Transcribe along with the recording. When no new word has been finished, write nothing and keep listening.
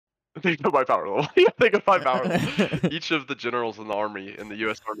Think of my power level. Yeah, think of my power level. Each of the generals in the army, in the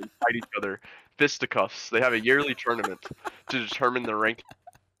U.S. Army, fight each other fisticuffs. They have a yearly tournament to determine the ranking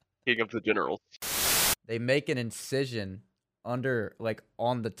of the generals. They make an incision under, like,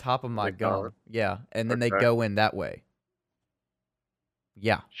 on the top of my My power. gum. Yeah, and then they Okay. go in that way.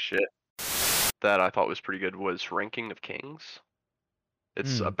 Yeah. Shit. That I thought was pretty good was Ranking of Kings.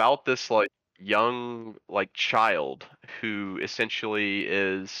 It's Hmm. about this like young like child who essentially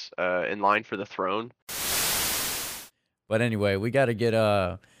is in line for the throne. But anyway, we got to get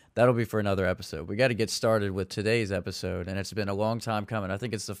that'll be for another episode. We got to get started with today's episode, and it's been a long time coming. I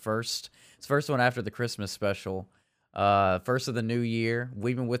think it's the first one after the Christmas special. First of the new year,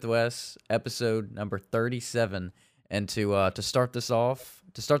 Weebing with Wes, episode number 37. And to start this off,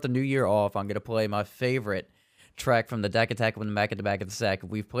 to start the new year off, I'm gonna play my favorite track from the Deck Attack with the Mac at the back of the sack.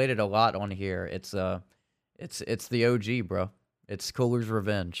 We've played it a lot on here. It's the OG, bro. It's Cooler's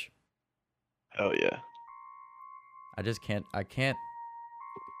Revenge. Hell yeah. I can't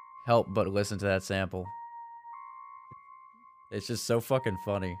help but listen to that sample. It's just so fucking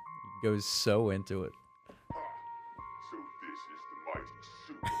funny. He goes so into it. So this is the mighty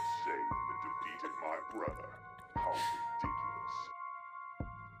Super Saiyan that defeated my brother. How ridiculous.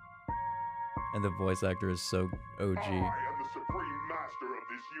 And the voice actor is so OG. I am the supreme master of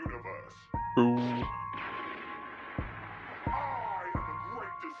this universe. Ooh. I am the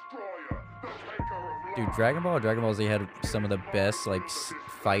great destroyer, the taker of life. Dude, Dragon Ball Z had some of the best, like,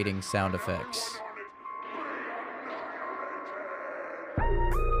 fighting sound effects. You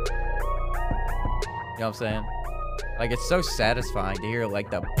know what I'm saying? Like, it's so satisfying to hear,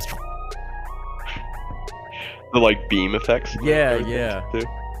 like, the like beam effects. Yeah, yeah. Too.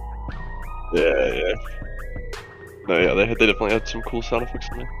 Yeah. No, yeah, they definitely had some cool sound effects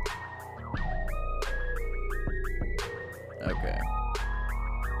in there. Okay.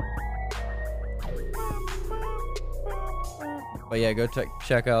 But yeah, go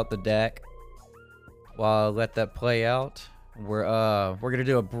check out the deck. While I let that play out, we're gonna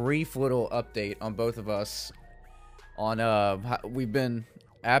do a brief little update on both of us. On we've been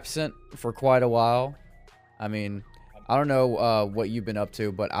absent for quite a while. I mean, I don't know what you've been up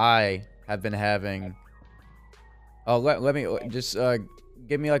to, but I have been having. Oh, let me just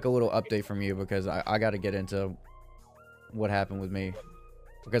give me like a little update from you, because I got to get into what happened with me,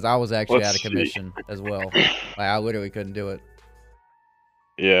 because I was actually out of commission as well. Like, I literally couldn't do it.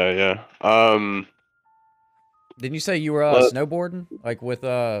 Yeah. Didn't you say you were snowboarding, like with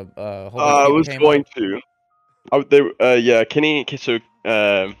a whole bunch of people I was came going up? to. Yeah, Kenny. So,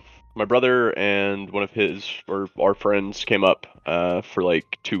 my brother and one of his or our friends came up for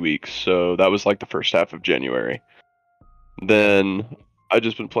like 2 weeks. So that was like the first half of January. Then I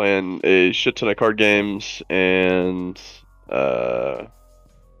just been playing a shit ton of card games, and I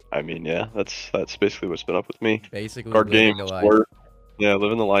mean, yeah, that's basically what's been up with me. Basically, Card living games, the life. work. Yeah,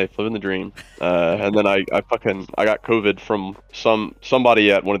 living the life, living the dream. And then I got COVID from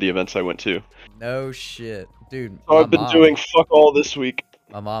somebody at one of the events I went to. No shit, dude. So I've been doing fuck all this week.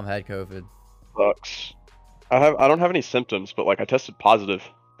 My mom had COVID. Sucks. I don't have any symptoms, but like I tested positive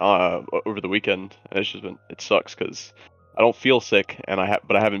over the weekend, and it sucks because I don't feel sick, and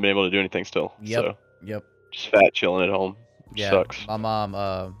but I haven't been able to do anything still. Yep. So Yep. just fat chilling at home. Yeah. Sucks. My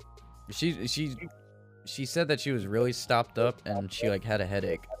mom, she said that she was really stopped up, and she like had a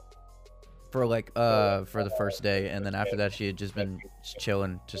headache for like for the first day, and then after that she had just been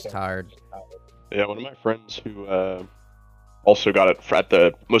chilling, just tired. Yeah, one of my friends who also got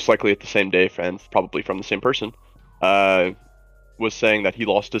it most likely at the same day, and probably from the same person, was saying that he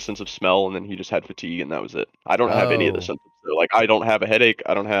lost his sense of smell, and then he just had fatigue, and that was it. I don't have any of the symptoms. Like, I don't have a headache.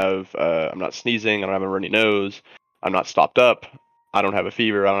 I'm not sneezing. I don't have a runny nose. I'm not stopped up. I don't have a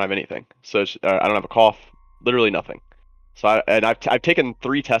fever. I don't have anything. So I don't have a cough. Literally nothing. So I've taken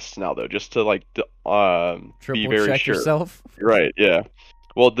 3 tests now though, just to like be very check sure. Yourself. Right. Yeah.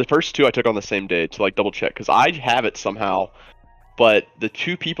 Well, the first 2 I took on the same day to like double check, because I have it somehow, but the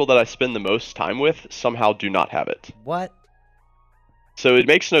 2 people that I spend the most time with somehow do not have it. What? So it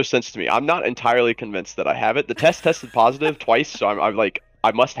makes no sense to me. I'm not entirely convinced that I have it. The test tested positive twice, so I'm like,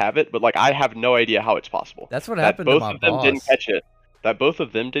 I must have it, but like I have no idea how it's possible. That's what happened to my boss. Both of them didn't catch it. That both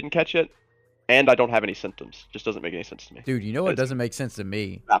of them didn't catch it, and I don't have any symptoms. Just doesn't make any sense to me. Dude, you know what doesn't make sense to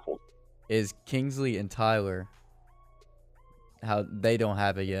me? Baffled. Is Kingsley and Tyler, how they don't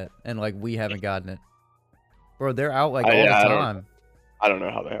have it yet, and like we haven't gotten it. Bro, they're out like all the time. I don't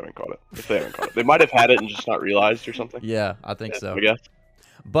know how they haven't caught it. If they haven't caught it, they might have had it and just not realized or something. Yeah, I think so. I guess.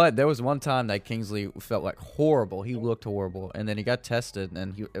 But there was one time that Kingsley felt like horrible. He looked horrible, and then he got tested,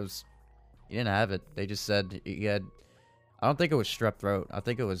 and he didn't have it. They just said he had. I don't think it was strep throat. I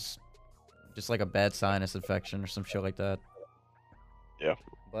think it was just like a bad sinus infection or some shit like that. Yeah.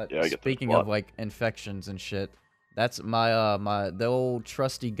 But Yeah, I get that a speaking lot. of like infections and shit, that's my the old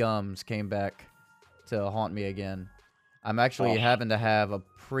trusty gums came back to haunt me again. I'm actually Oh. having to have a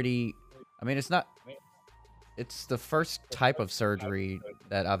pretty, I mean, it's the first type of surgery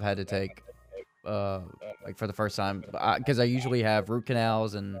that I've had to take like for the first time, because I usually have root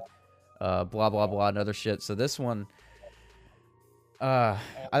canals and blah blah blah and other shit. So this one, I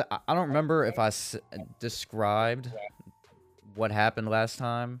don't remember if I described what happened last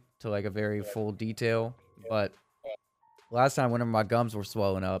time to like a very full detail, but last time whenever my gums were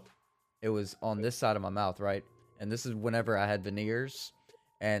swollen up, it was on this side of my mouth, right? And this is whenever I had veneers,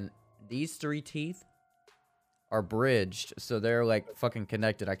 and these 3 teeth are bridged, so they're like fucking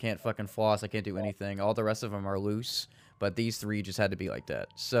connected. I can't fucking floss, I can't do anything. All the rest of them are loose, but these 3 just had to be like that.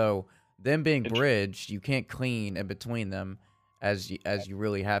 So them being bridged, you can't clean in between them as you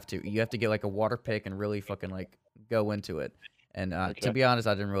really have to. You have to get like a water pick and really fucking like go into it. And to Okay. be honest,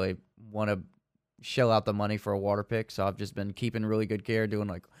 I didn't really want to shell out the money for a water pick, so I've just been keeping really good care, doing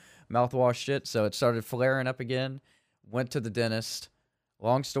like mouthwash shit. So it started flaring up again. Went to the dentist.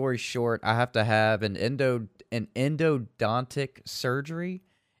 Long story short, I have to have an endodontic surgery.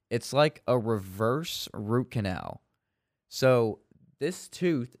 It's like a reverse root canal. So this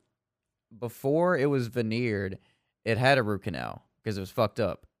tooth, before it was veneered, it had a root canal because it was fucked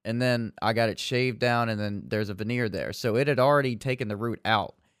up. And then I got it shaved down, and then there's a veneer there. So it had already taken the root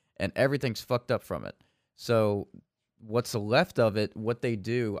out, and everything's fucked up from it. So what's left of it, what they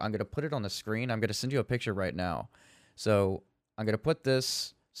do, I'm going to put it on the screen. I'm going to send you a picture right now. So I'm going to put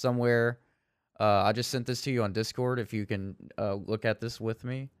this somewhere. I just sent this to you on Discord if you can look at this with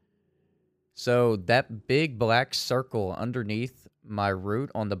me. So that big black circle underneath my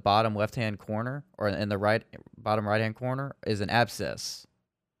root on the bottom left-hand corner, or in the bottom right-hand corner, is an abscess.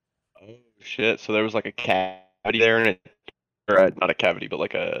 Oh shit! So there was like a cavity there, and or not a cavity, but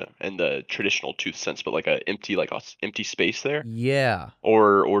like in the traditional tooth sense, but like a empty empty space there, Yeah.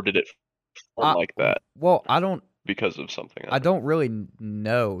 or did it form like that Well, because of something? I don't really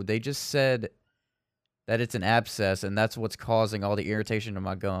know. They just said that it's an abscess, and that's what's causing all the irritation in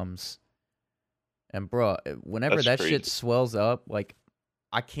my gums. And bro, whenever That's that crazy. shit swells up, like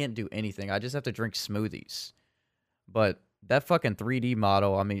I can't do anything. I just have to drink smoothies. But that fucking 3D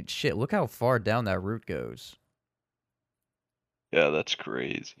model, I mean, shit, look how far down that root goes. Yeah, that's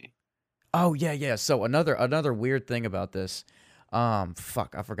crazy. Oh yeah, yeah. So another weird thing about this,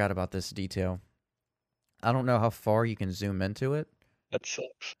 fuck, I forgot about this detail. I don't know how far you can zoom into it, That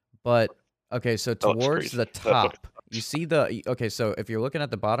sucks. but okay, so Oh, it's towards crazy. the That fucking top, you see okay, so if you're looking at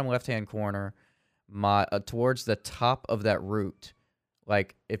the bottom left-hand corner, towards the top of that root,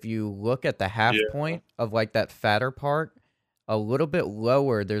 like if you look at the half Yeah. point of like that fatter part, a little bit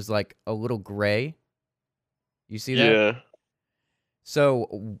lower, there's like a little gray. You see that? Yeah.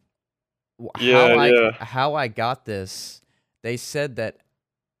 So Yeah. how I got this, they said that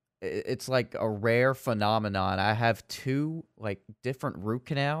it's like a rare phenomenon. I have 2 like different root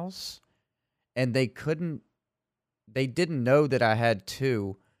canals, and they didn't know that I had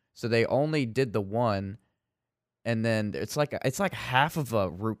 2, so they only did the one, and then it's like half of a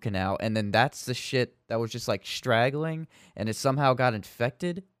root canal, and then that's the shit that was just like straggling, and it somehow got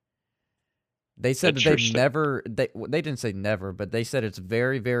infected. They said that Interesting. they didn't say never, but they said it's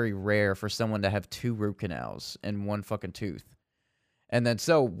very, very rare for someone to have 2 root canals in one fucking tooth. And then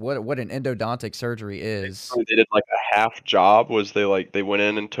so what an endodontic surgery is. They did like a half job. Was they went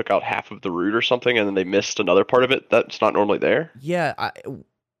in and took out half of the root or something, and then they missed another part of it that's not normally there? Yeah,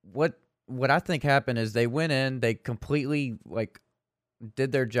 what I think happened is they went in, they completely like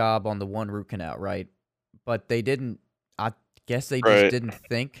did their job on the one root canal, right? But they didn't, I guess they just Right. didn't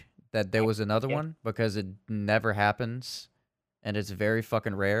think that there was another one because it never happens and it's very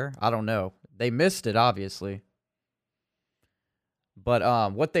fucking rare. I don't know. They missed it obviously.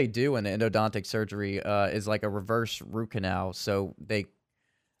 But what they do in the endodontic surgery is like a reverse root canal. So they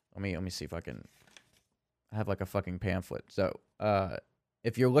let me see if I can have like a fucking pamphlet. So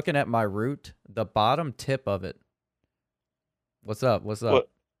if you're looking at my root, the bottom tip of it. What's up? What's up? What?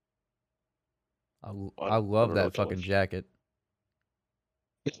 I I love don't know that what to fucking look. jacket.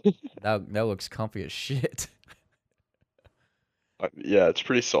 That looks comfy as shit. Yeah, it's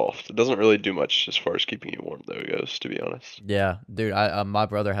pretty soft. It doesn't really do much as far as keeping you warm, though, it goes, to be honest. Yeah, dude. I my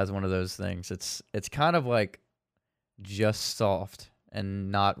brother has one of those things. It's kind of like just soft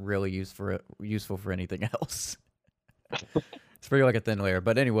and not really useful for anything else. It's pretty like a thin layer.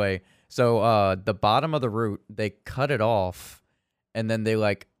 But anyway, so the bottom of the root, they cut it off, and then they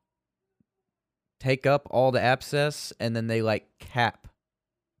like take up all the abscess, and then they like cap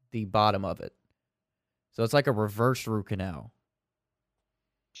the bottom of it. So it's like a reverse root canal.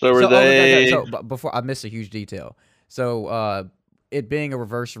 So were So, they? so before I missed a huge detail. So, it being a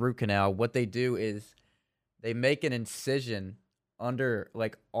reverse root canal, what they do is they make an incision under,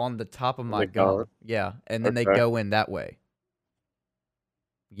 like, on the top of my gum. Yeah, and then they Okay. go in that way.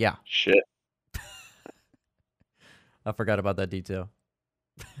 Yeah, Shit. I forgot about that detail.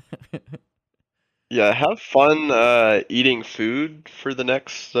 Yeah, have fun eating food for the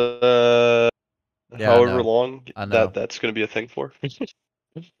next Yeah, I however know. long I know. that's gonna be a thing for.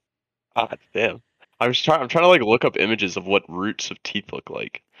 God damn. I'm trying to like look up images of what roots of teeth look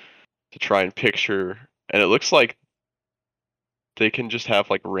like to try and picture, and it looks like they can just have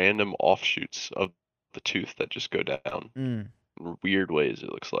like random offshoots of the tooth that just go down Mm. in weird ways,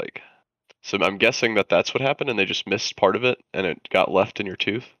 it looks like. So I'm guessing that that's what happened and they just missed part of it and it got left in your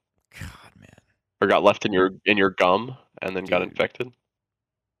tooth God, man. or got left in your gum and then got Dude. infected.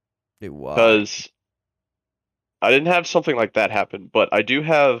 Dude, why? Cuz I didn't have something like that happen, but I do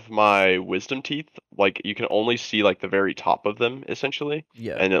have my wisdom teeth. Like you can only see like the very top of them essentially,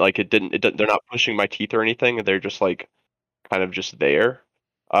 Yeah. and they're not pushing my teeth or anything. They're just like kind of just there.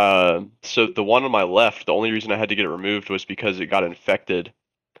 So the one on my left, the only reason I had to get it removed was because it got infected,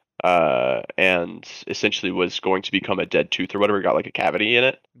 and essentially was going to become a dead tooth or whatever. It got like a cavity in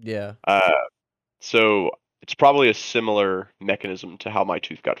it. Yeah. Uh, so it's probably a similar mechanism to how my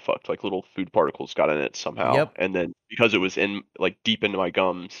tooth got fucked. Like little food particles got in it somehow, Yep. and then because it was in like deep into my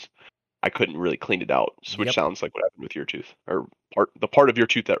gums, I couldn't really clean it out. Which Yep. sounds like what happened with your tooth, or the part of your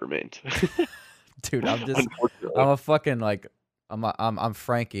tooth that remained. Dude, I'm Unfortunately. a fucking like I'm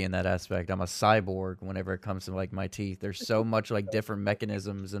Frankie in that aspect. I'm a cyborg whenever it comes to like my teeth. There's so much like different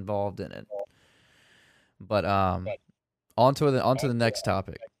mechanisms involved in it. But onto the next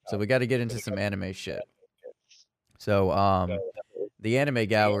topic. So we got to get into some anime shit. So the anime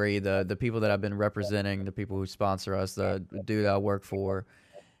gallery, the people that I've been representing, the people who sponsor us, the dude I work for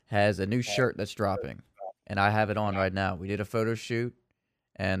has a new shirt that's dropping, and I have it on right now. We did a photo shoot,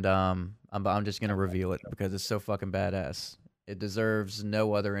 and I'm just gonna reveal it because it's so fucking badass. It deserves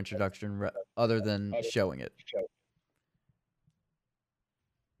no other introduction other than showing it.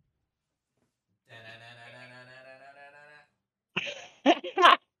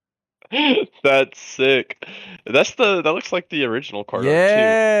 That's sick. That looks like the original card art too.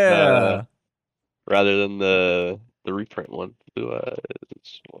 Yeah, Rather than the reprint one.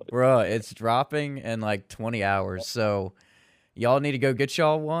 bruh, it's dropping in like 20 hours, so y'all need to go get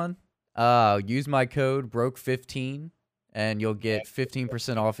y'all one. Use my code broke15 and you'll get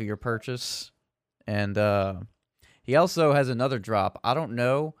 15% off of your purchase. And he also has another drop. I don't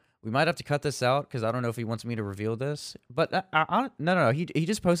know. We might have to cut this out because I don't know if he wants me to reveal this. But no. He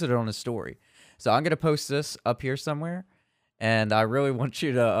just posted it on his story, so I'm gonna post this up here somewhere. And I really want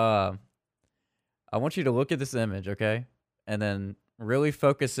you to look at this image, okay? And then really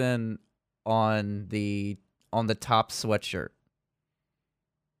focus in on the top sweatshirt.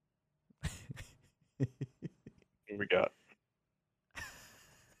 What we got?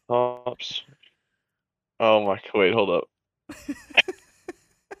 Hops. Oh my, wait, hold up.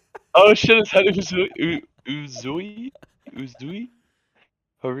 Oh shit, his head is Uzui?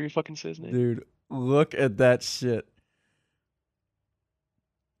 However you fucking say his name. Dude, look at that shit.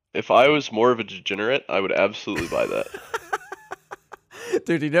 If I was more of a degenerate, I would absolutely buy that.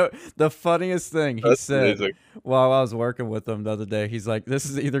 Dude, you know, the funniest thing he That's said amazing. while I was working with him the other day, he's like, this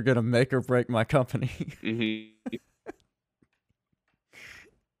is either going to make or break my company. Mm-hmm.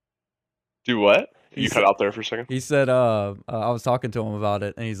 Do what? You cut out there for a second? He said, I was talking to him about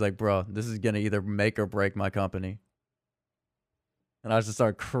it, and he's like, bro, this is going to either make or break my company. And I just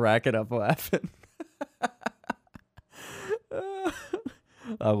started cracking up laughing.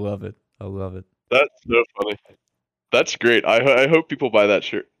 I love it. I love it. That's so funny. That's great. I hope people buy that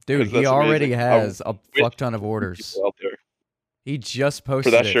shirt. Dude, he already has a fuck ton of orders. Out there. He just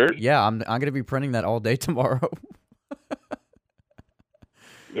posted for that it. shirt? Yeah, I'm gonna be printing that all day tomorrow.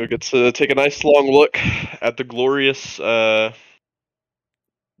 You'll get to take a nice long look at the glorious the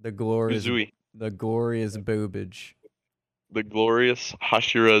glorious boobage. The glorious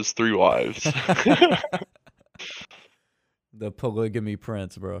Hashira's 3 wives. The polygamy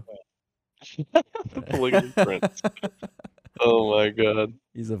prince, bro. The polygamy prince. Oh my god.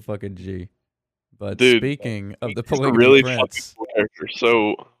 He's a fucking G. But Dude, speaking of the he's a polygamy really prince, fucking cool character.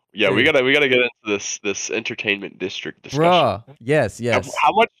 So yeah, dude, we gotta get into this entertainment district discussion. bruh, yes.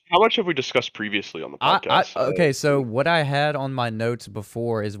 How much have we discussed previously on the podcast? Okay, so what I had on my notes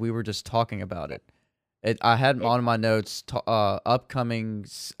before is we were just talking about it. I had on my notes upcoming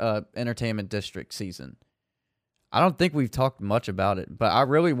entertainment district season. I don't think we've talked much about it, but I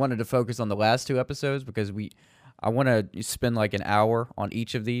really wanted to focus on the last 2 episodes because I want to spend like an hour on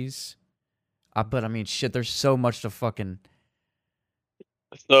each of these. But I mean, shit, there's so much to fucking.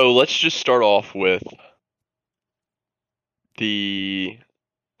 So let's just start off with the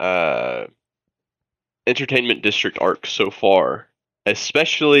uh, entertainment district arc so far,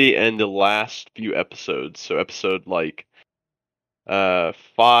 especially in the last few episodes. So episode like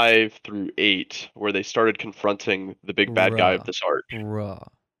 5 through 8, where they started confronting the big bad guy of Bruh. this arc, Bruh.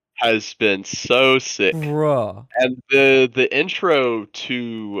 has been so sick. Bruh. And the intro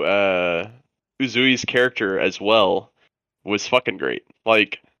to Uzui's character as well was fucking great.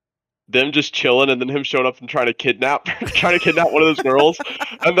 Like them just chilling and then him showing up and trying to kidnap one of those girls,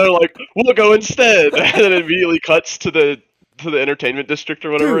 and they're like, "We'll go instead," and then it immediately cuts to the entertainment district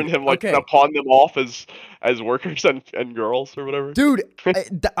or whatever, Dude, and him like okay. pawn them off as workers and girls or whatever. Dude,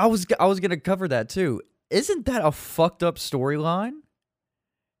 I was gonna cover that too. Isn't that a fucked up storyline?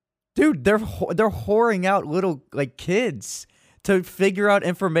 Dude, they're whoring out little like kids to figure out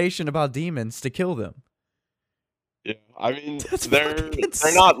information about demons to kill them. Yeah, I mean That's they're fucking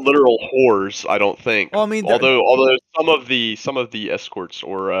they're not insane. literal whores, I don't think. Well, I mean, Although some of the escorts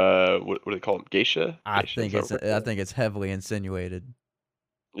or what do they call them? Geisha? Geisha, is that what they're I called? think it's heavily insinuated.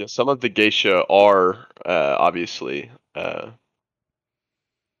 Yeah, some of the geisha are obviously what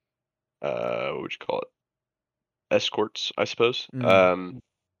would you call it? Escorts, I suppose.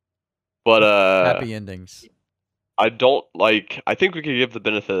 But Happy endings. I don't like. I think we could give the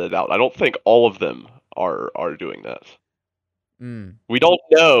benefit of the doubt. I don't think all of them are doing that. We don't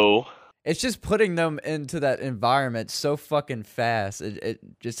know. It's just putting them into that environment so fucking fast. It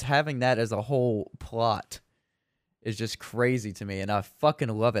just having that as a whole plot is just crazy to me, and I fucking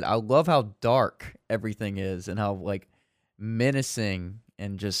love it. I love how dark everything is and how like menacing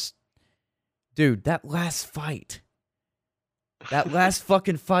and just, dude, that last fight, that last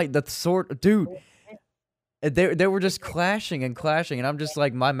fucking fight, the sword, dude. They were just clashing and clashing, and I'm just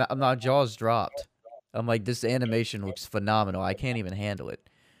like my jaws dropped. I'm like, this animation looks phenomenal. I can't even handle it.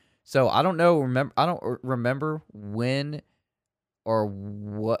 So I don't know. I don't remember when or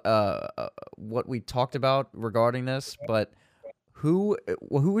what we talked about regarding this, but who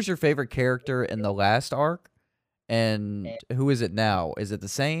was your favorite character in the last arc, and who is it now? Is it the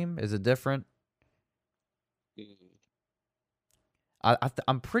same? Is it different?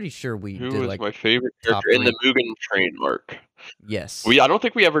 I'm pretty sure we Who did was like my favorite top character in the 3. Mugen Train arc? Yes. I don't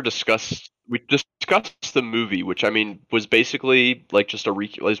think we ever discussed. We discussed the movie, which I mean was basically like just a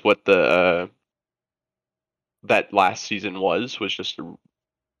is what the that last season was just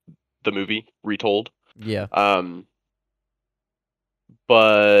the movie retold. Yeah.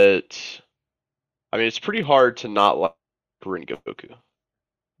 But I mean it's pretty hard to not like Rengoku.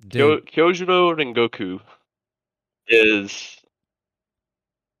 Dude. Kyojuro Rengoku is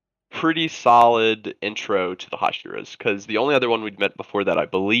pretty solid intro to the Hashiras, because the only other one we'd met before that, I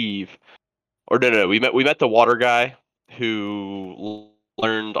believe, or no, we met the water guy who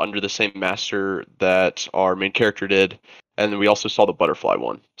learned under the same master that our main character did, and then we also saw the butterfly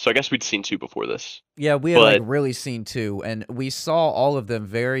one. So I guess we'd seen 2 before this. Yeah, we had like But really seen 2, and we saw all of them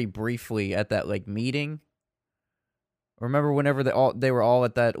very briefly at that like meeting. Remember whenever they were all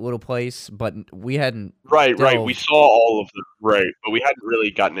at that little place, but we hadn't right, we delved. saw all of them, right, but we hadn't really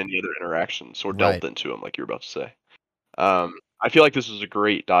gotten any other interactions or Right. delved into them like you were about to say. I feel like this was a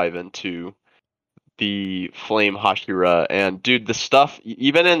great dive into the Flame Hashira, and dude, the stuff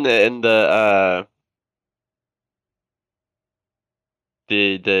even in the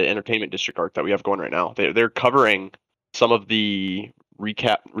entertainment district arc that we have going right now, they're covering some of the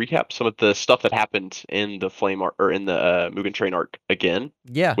recap some of the stuff that happened in the Flame arc or in the Mugen Train arc again.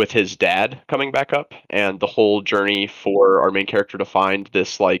 Yeah. With his dad coming back up, and the whole journey for our main character to find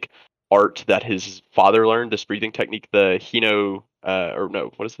this like art that his father learned, this breathing technique, the Hino or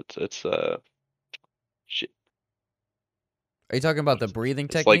no, what is it? It's shit. Are you talking about the breathing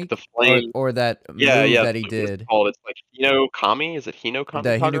It's like technique, the flame. or that Yeah, move yeah. that he What is it did? called? It's like Hinokami. Is it Hinokami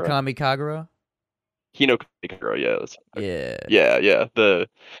The Kagura? Hinukami Kagura? Hinokami Kagura. Yeah. Yeah. Yeah. The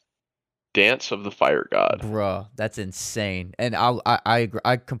dance of the fire god. Bruh, that's insane. And I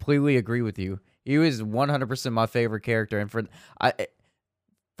completely agree with you. He was 100% my favorite character, and for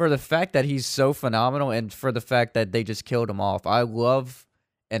the fact that he's so phenomenal, and for the fact that they just killed him off, I love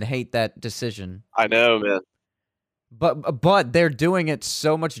and hate that decision. I know, man. But they're doing it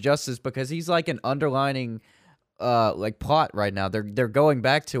so much justice because he's like an underlining like plot right now. They're going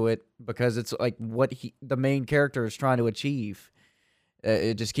back to it because it's like what the main character is trying to achieve.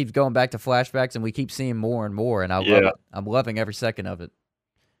 It just keeps going back to flashbacks, and we keep seeing more and more, and I love it. I'm loving every second of it.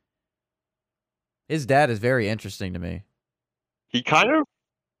 His dad is very interesting to me. He kind of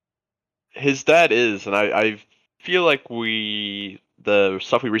his dad is, and I feel like the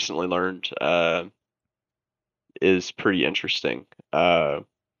stuff we recently learned is pretty interesting.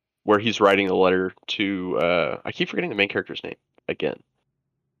 Where he's writing a letter to I keep forgetting the main character's name again.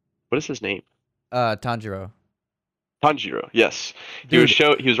 What is his name? Tanjiro. Tanjiro. Yes, Dude,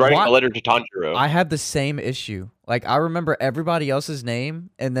 he was writing a letter to Tanjiro. I have the same issue. Like I remember everybody else's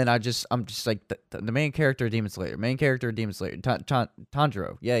name, and then I'm just like the main character Demon Slayer, main character Demon Slayer,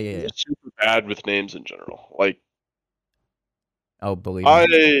 Tanjiro. Yeah. I'm super bad with names in general. Like Oh, believe me.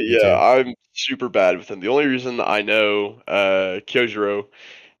 Me too. I'm super bad with them. The only reason I know Kyojiro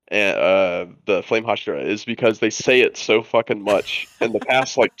and the Flame Hashira is because they say it so fucking much in the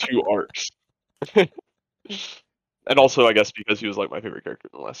past like 2 arcs. And also I guess because he was like my favorite character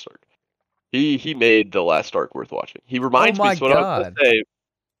in the last arc. He made the last arc worth watching. He reminds Oh my me, so what I was God. gonna say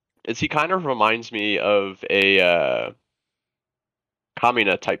is he kind of reminds me of a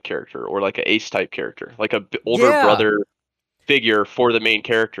Kamina type character or like an Ace type character, like a older Yeah. brother figure for the main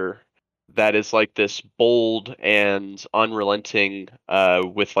character that is like this bold and unrelenting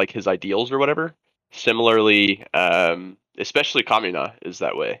with like his ideals or whatever. Similarly, especially Kamina is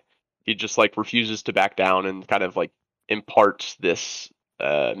that way. He just like refuses to back down and kind of like imparts this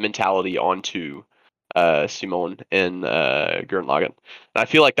mentality onto Simone in Gurren Lagann. And I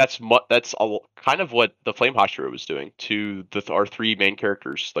feel like that's kind of what the Flame Hashira was doing to our 3 main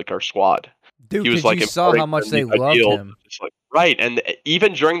characters, like our squad. Dude, He was because like you saw how much they loved him. just like, right, and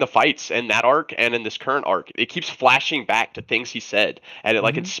even during the fights in that arc and in this current arc, it keeps flashing back to things he said, and it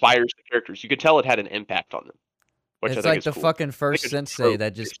like inspires the characters. You could tell it had an impact on them, which I It's think like is the cool. fucking first it's a sensei trope,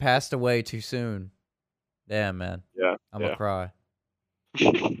 that just passed away too soon. Damn, man. Yeah, I'm gonna cry.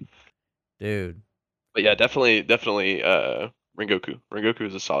 Dude. But yeah, definitely, Rengoku. Rengoku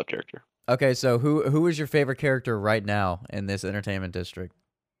is a solid character. Okay, so who is your favorite character right now in this entertainment district?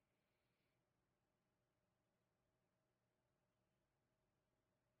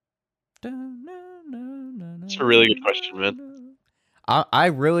 It's a really good question, man. I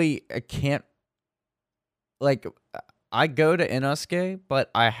really can't, like, I go to Inosuke,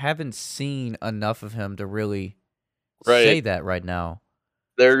 but I haven't seen enough of him to really say Right. that right now.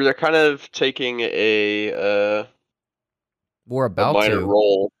 They're kind of taking a We're about minor to.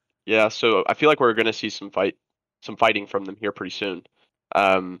 role. Yeah, so I feel like we're gonna see some fighting from them here pretty soon.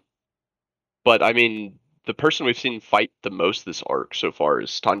 But I mean, the person we've seen fight the most this arc so far is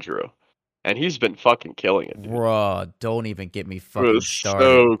Tanjiro, and he's been fucking killing it, dude. Bruh, don't even get me It fucking was started.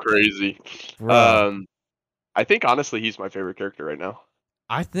 so crazy. Bruh. I think honestly he's my favorite character right now.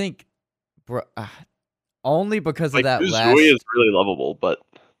 I think, bruh, only because of Like that Uzui is really lovable, but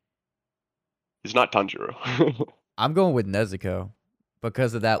he's not Tanjiro. I'm going with Nezuko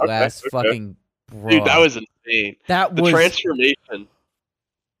because of that Okay, last okay. fucking, bruh. Dude, that was insane. That The was transformation.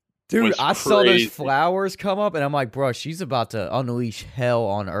 Dude, was I saw those crazy. flowers come up, and I'm like, bro, she's about to unleash hell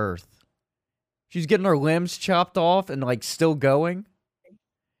on Earth. She's getting her limbs chopped off and, like, still going.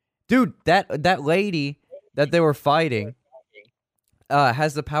 Dude, that lady that they were fighting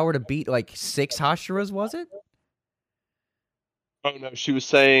has the power to beat, like, 6 Hashiras, was it? Oh no, she was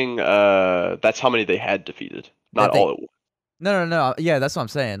saying that's how many they had defeated, not all at once. No. Yeah, that's what I'm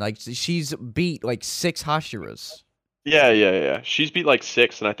saying. Like, she's beat, like, 6 Hashiras. Yeah. She's beat like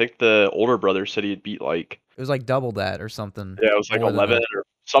 6, and I think the older brother said he'd beat like. It was like double that or something. Yeah, it was like more than 11 that. or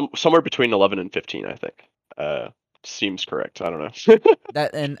somewhere between 11 and 15, I think. Seems correct. I don't know.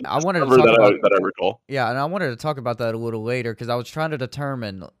 That and I wanted to Number talk about that I recall. Yeah, and I wanted to talk about that a little later because I was trying to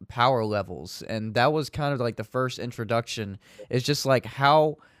determine power levels, and that was kind of like the first introduction. It's just like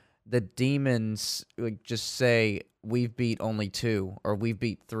how the demons like just say we've beat only 2 or we've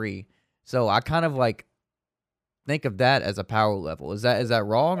beat 3. So I kind of like think of that as a power level. Is that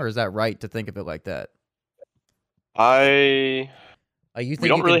wrong or is that right to think of it like that? You You we think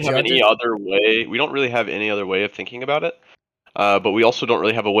don't you really can have judge any it? other way. We don't really have any other way of thinking about it. But we also don't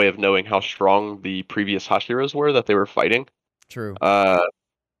really have a way of knowing how strong the previous Hashiras were that they were fighting. True.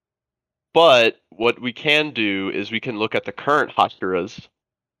 But what we can do is we can look at the current Hashiras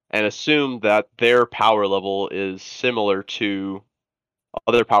and assume that their power level is similar to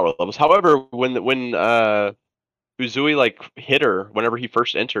other power levels. However, when Uzui like hit her whenever he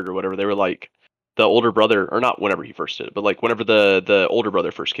first entered or whatever, they were like the older brother, or not whenever he first did it, but like whenever the older brother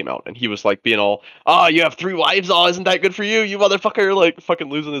first came out, and he was like being all, you have 3 wives, isn't that good for you, you motherfucker, like fucking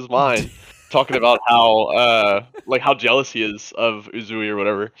losing his mind, talking about how like how jealous he is of Uzui or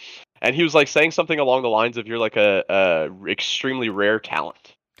whatever, and he was like saying something along the lines of you're like a extremely rare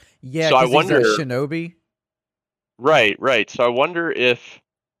talent. Yeah, So I because he's a wonder, shinobi. right. So I wonder if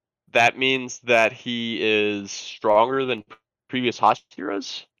that means that he is stronger than previous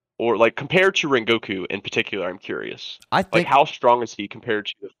Hashiras? Or like compared to Rengoku in particular, I'm curious. I Like think how strong is he compared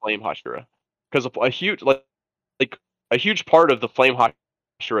to the Flame Hashira? Because a huge like a huge part of the Flame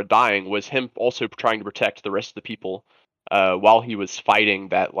Hashira dying was him also trying to protect the rest of the people while he was fighting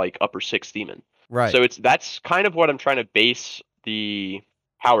that like upper six demon. right, So that's kind of what I'm trying to base the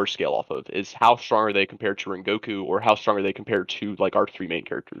power scale off of, is how strong are they compared to Rengoku, or how strong are they compared to like our three main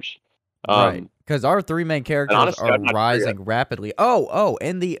characters. right. Um, Because our three main and characters honestly, are I'm not sure yet. rising rapidly. Oh,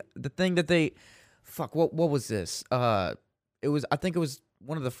 and the thing that they, fuck, what was this? It was, I think it was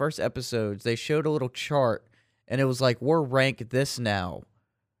one of the first episodes. They showed a little chart, and it was like, we're rank this now.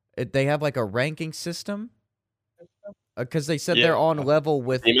 They have like a ranking system because they said they're Yeah, on level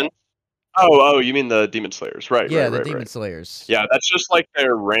with, demons. Oh, you mean the demon slayers? Right, yeah, right, the right, Demon right. Slayers. Yeah, that's just like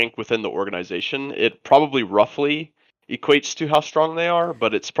their rank within the organization. It probably roughly equates to how strong they are,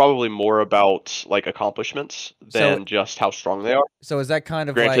 but it's probably more about like accomplishments So than just how strong they are. so is that kind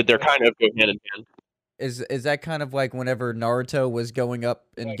of Granted, like, they're kind of go hand in hand. is that kind of like whenever Naruto was going up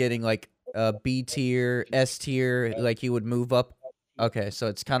and getting like B tier, S tier, like he would move up? Okay, so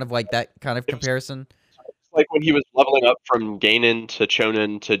it's kind of like that kind of It's comparison. like when he was leveling up from Geinin to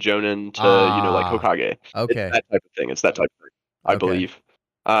Chonin to Jonin to, like Ah, Hokage. It's okay, that type of thing. It's that type of thing, I okay. believe.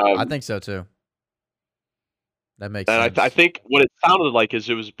 I Um, think so too. That makes and I sense. think what it sounded like is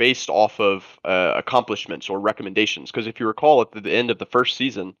it was based off of accomplishments or recommendations. Because if you recall, at the end of the first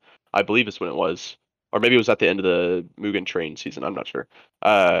season, I believe is when it was, or maybe it was at the end of the Mugen Train season. I'm not sure.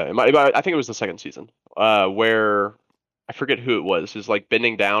 I think it was the second season, where I forget who it was. Is like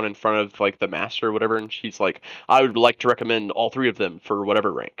bending down in front of like the master or whatever, and she's like, "I would like to recommend all three of them for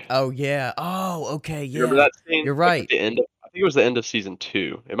whatever rank." Oh yeah. Oh, okay, You remember yeah. that scene? You're Like at right. the end of, I think it was the end of season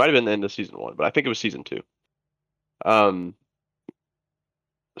two. It might have been the end of season one, but I think it was season two. Um,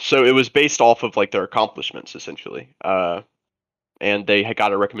 so it was based off of like their accomplishments essentially, and they had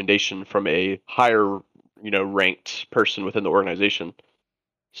got a recommendation from a higher, ranked person within the organization.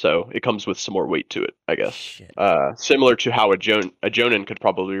 So it comes with some more weight to it, I guess. Shit. Similar to how a Jonin could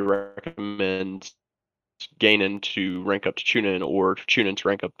probably recommend Gainin to rank up to Chunin, or Chunin to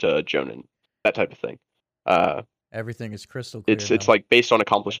rank up to Jonin, that type of thing. Uh, Everything is crystal clear it's now. like based on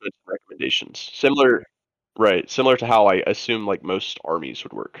accomplishments and recommendations. Similar, right? Similar to how I assume like most armies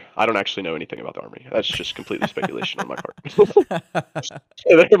would work. I don't actually know anything about the army. That's just completely speculation on my part.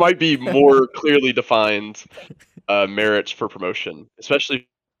 There might be more clearly defined merits for promotion, especially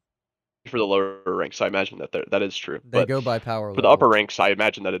for the lower ranks. I imagine that that is true. They But go by power for the upper level. ranks, I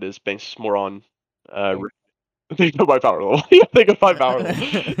imagine that it is based more on. They go by power level. Yeah, they go by power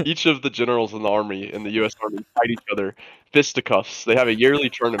level. Each of the generals in the army, in the U.S. Army, fight each other fisticuffs. They have a yearly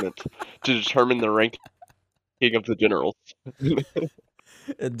tournament to determine the ranking of the generals.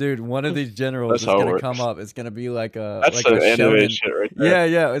 Dude, one of these generals That's is how it gonna come works. up. It's gonna be That's like a some anime shonen. shit right there.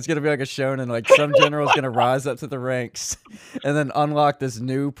 Yeah, it's gonna be like a shonen. Like some general's gonna rise up to the ranks, and then unlock this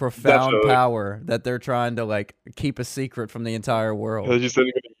new profound Definitely. power that they're trying to like keep a secret from the entire world. Because he's then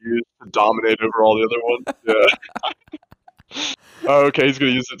going to use to dominate over all the other ones. Yeah. Oh, okay. He's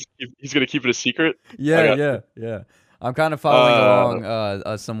going to use it. He's going to keep it a secret. I got you. Yeah. I'm kind of following Uh,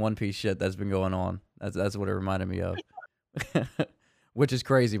 along some One Piece shit that's been going on. That's what it reminded me of. Which is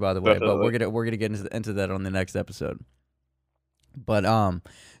crazy, by the way. But definitely. we're gonna get into that on the next episode. But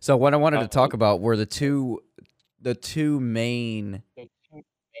so what I wanted to talk about were the two main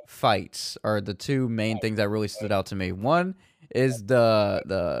fights, or the two main things that really stood out to me. One is the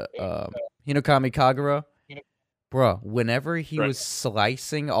Hinokami Kagura, bruh. Whenever he Right. was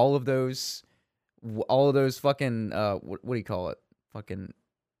slicing all of those fucking what do you call it? Fucking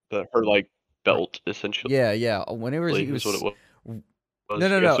Her like like, belt essentially yeah. Whenever he is what it was was.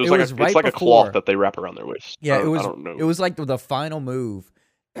 no, I guess it it was like was it's right like a cloth before. that they wrap around their waist. Yeah, I don't it know. was like the final move.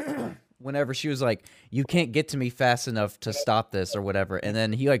 Whenever she was like, "You can't get to me fast enough to stop this," or whatever, and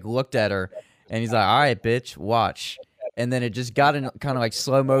then he like looked at her, and he's like, "All right, bitch, watch." And then it just got in kind of like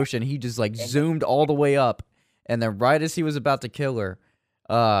slow motion. He just like zoomed all the way up, and then right as he was about to kill her,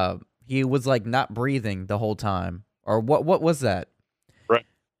 he was like not breathing the whole time. Or what was that? Right.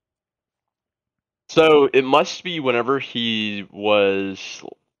 So it must be whenever he was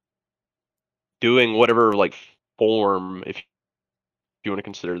doing whatever like form, if you want to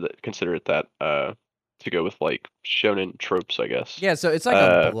consider it that, to go with like shonen tropes, I guess. Yeah, so it's like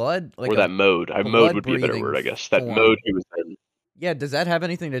a Or that mode. Mode blood would be a better breathing word, I guess. That mode form. he was in. Yeah, does that have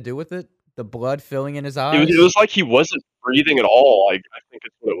anything to do with it? The blood filling in his It eyes? was like he wasn't breathing at all. I think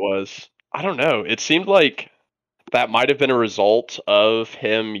it's what it was. I don't know. It seemed like that might have been a result of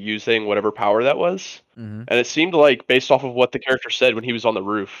him using whatever power that was. Mm-hmm. And it seemed like, based off of what the character said when he was on the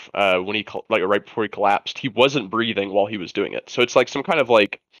roof, when he like right before he collapsed, he wasn't breathing while he was doing it. So it's like some kind of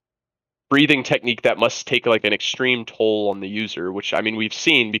like breathing technique that must take like an extreme toll on the user. Which, I mean, we've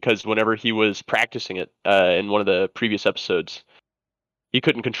seen, because whenever he was practicing it in one of the previous episodes, he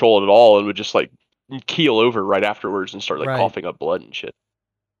couldn't control it at all and would just like keel over right afterwards and start like Right. coughing up blood and shit.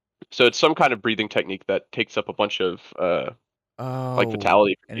 So it's some kind of breathing technique that takes up a bunch of like Oh,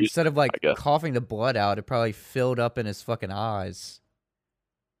 vitality from and the instead of user, I like guess. coughing the blood out, it probably filled up in his fucking eyes.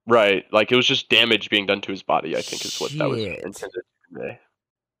 Right, like it was just damage being done to his body, I think is what that was Shit. intended to convey.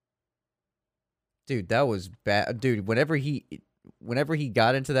 Dude, that was bad. Dude, whenever he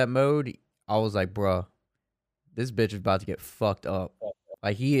got into that mode, I was like, bruh, this bitch is about to get fucked up.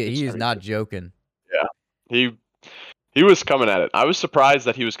 Like he is not joking. Yeah, he was coming at it. I was surprised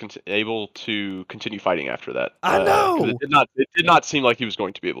that he was able to continue fighting after that. I Because know. it did not seem like he was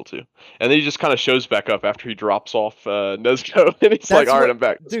going to be able to. And then he just kind of shows back up after he drops off Nezuko, and he's like, That's "All right, what- I'm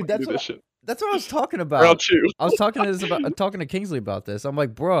back. Let's dude, fucking that's do this what shit." That's what I was talking Round about. 2. I was talking to Kingsley about this. I'm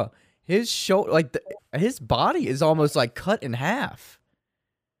like, bruh, his shoulder, like his body is almost like cut in half,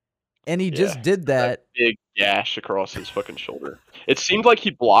 and he just did that. Big gash across his fucking shoulder. It seemed like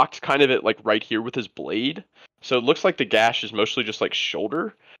he blocked kind of it like right here with his blade, so it looks like the gash is mostly just like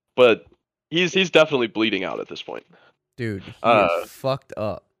shoulder, but he's definitely bleeding out at this point. Dude, he Uh, is fucked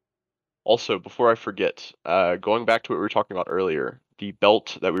up. Also, before I forget, going back to what we were talking about earlier, the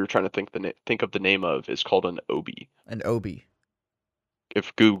belt that we were trying to think of the name of is called an obi. An Obi.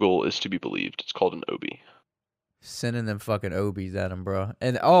 If Google is to be believed, it's called an obi. Sending them fucking Obies at him, bro.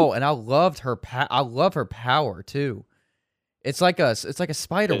 And and I loved her. I love her power too. It's like a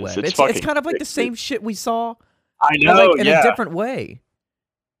spider web. It's kind of like the same shit we saw, I but know, like in a different way.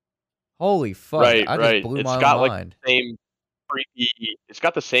 Holy fuck! Right, I right. just blew It's my got own like mind. the same creepy. It's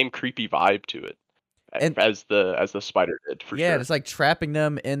got the same creepy vibe to it And as the spider did for yeah, sure. and it's like trapping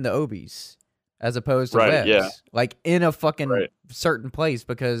them in the Obies as opposed to Right, yeah. webs, like in a fucking Right. certain place,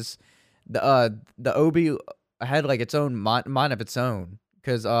 because the Obi had like its own mind of its own.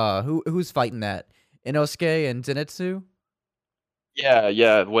 Because who's fighting that? Inosuke and Zenitsu. Yeah,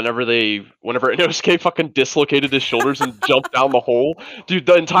 yeah. Whenever Inosuke fucking dislocated his shoulders and jumped down the hole, dude,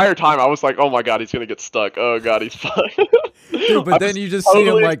 the entire time I was like, "Oh my god, he's gonna get stuck. Oh god, he's fucked." Dude, but I then was you just see him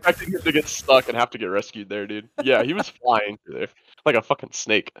totally like expecting him to get stuck and have to get rescued there, dude. Yeah, he was flying through there like a fucking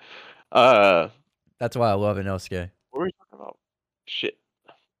snake. That's why I love Inosuke. What were we talking about? Shit.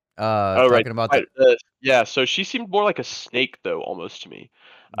 Oh, right. Talking about Right, yeah, so she seemed more like a snake though, almost to me.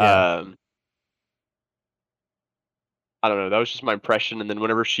 yeah. I don't know. That was just my impression. And then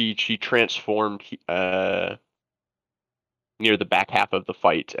whenever she transformed near the back half of the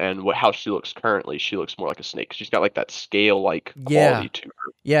fight, and how she looks currently, she looks more like a snake. She's got like that scale like quality to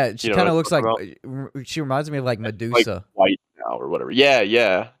her. Yeah, she You know kind of what looks I'm like talking she reminds me of like Like Medusa. white now or whatever. Yeah,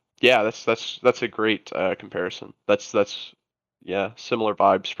 yeah, yeah. That's a great comparison. That's yeah, similar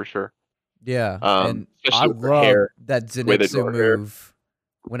vibes for sure. Yeah, and I Especially with her love hair, that the way they draw Zenitsu her hair. move.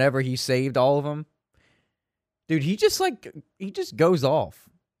 Whenever he saved all of them, dude, he just goes off.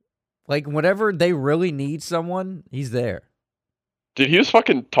 Like whenever they really need someone, he's there. Dude, he was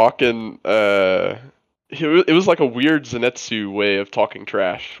fucking talking. It was like a weird Zenitsu way of talking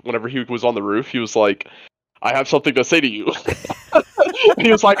trash. Whenever he was on the roof, he was like, "I have something to say to you."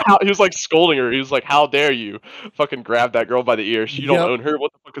 He was like, he was like scolding her. He was like, "How dare you fucking grab that girl by the ear? You don't Yep. own her.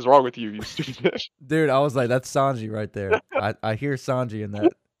 What the fuck is wrong with you, you stupid bitch?" Dude, I was like, that's Sanji right there. I hear Sanji in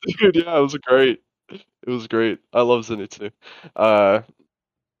that. Dude, yeah, it was great. It was great. I love Zenitsu.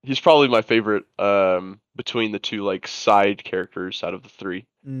 He's probably my favorite between the two like side characters out of the three.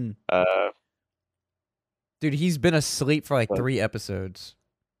 Mm. Uh, Dude, he's been asleep for like But- 3 episodes.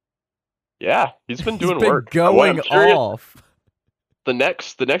 yeah, he's been doing he's been work. going I'm curious- off. The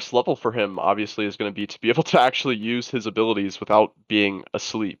next level for him obviously is going to be to be able to actually use his abilities without being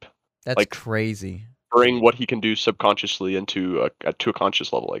asleep. That's like, crazy. Bring what he can do subconsciously into a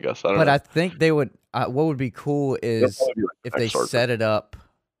conscious level, I guess. I don't know. I think they would. What would be cool is That'll probably be, like, if the they next arc. set it up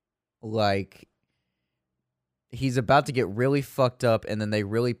like he's about to get really fucked up, and then they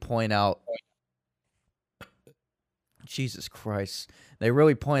really point out. Jesus Christ! They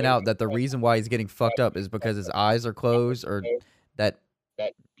really point out that the reason why he's getting fucked up is because his eyes are closed, or that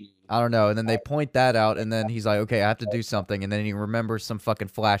I don't know. And then they point that out, and then he's like, "Okay, I have to do something," and then he remembers some fucking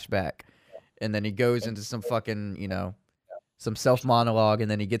flashback, and then he goes into some fucking some self monologue, and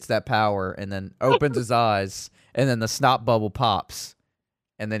then he gets that power, and then opens his eyes, and then the snot bubble pops,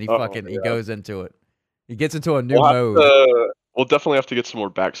 and then he he goes into it. He gets into a new mode. We'll definitely have to get some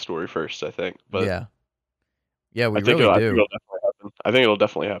more backstory first, I think. But yeah, Yeah, we really I think do. it'll definitely happen. I think it'll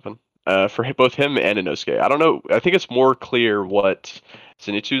definitely happen. For both him and Inosuke. I don't know. I think it's more clear what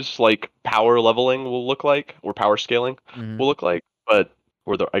Zenitsu's like power leveling will look like, or power scaling Mhm. will look like, but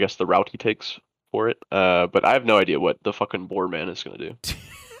or the I guess the route he takes for it. But I have no idea what the fucking Boar Man is gonna do.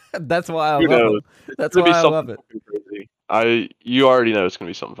 That's why I Who love knows? him. It's That's gonna be why I love something it. fucking crazy. You already know it's gonna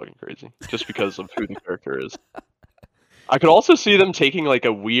be something fucking crazy, just because of who the character is. I could also see them taking like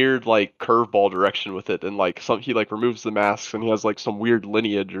a weird like curveball direction with it, and like he like removes the masks and he has like some weird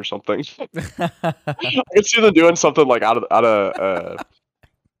lineage or something. I could see them doing something like out of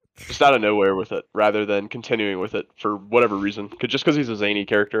just out of nowhere with it, rather than continuing with it for whatever reason. Just because he's a zany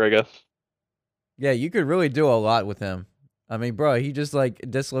character, I guess. Yeah, you could really do a lot with him. I mean, bro, he just like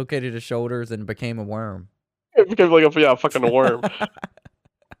dislocated his shoulders and became a worm. It became like a fucking worm.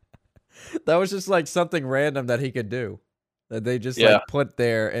 That was just like something random that he could do. That they just Yeah, like put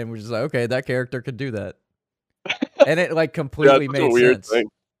there and was just like, okay, that character could do that. And it like yeah, completely it's such a made weird sense.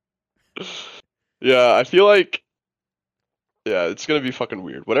 thing. Yeah, I feel like it's gonna be fucking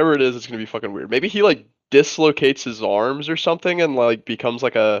weird. Whatever it is, it's gonna be fucking weird. Maybe he like dislocates his arms or something and like becomes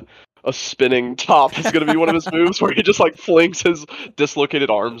like a spinning top is gonna be one of his moves where he just like flings his dislocated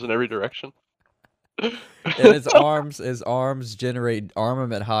arms in every direction. And his arms generate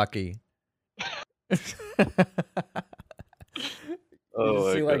armament hockey. You just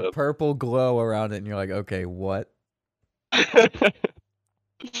Oh see my like god. purple glow around it and you're like, okay, what?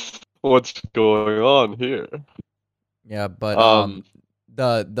 What's going on here? Yeah, but Um,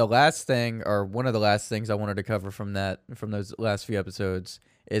 the last thing, or one of the last things I wanted to cover from those last few episodes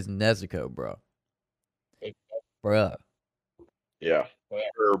is Nezuko, bro. Bruh. yeah,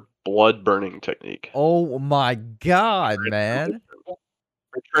 her blood burning technique. Oh my god, man.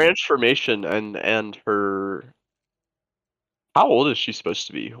 Her transformation and her. How old is she supposed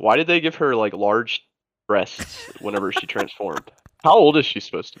to be? Why did they give her like large breasts whenever she transformed? How old is she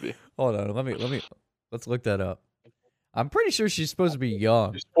supposed to be? Hold on, let's look that up. I'm pretty sure she's supposed to be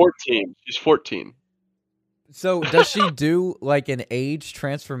young. She's 14. She's 14. So does she do like an age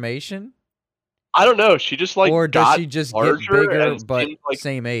transformation? I don't know. She just like Or does got she just get larger bigger and but seemed like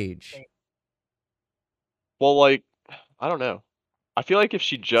same age? well, like I don't know. I feel like if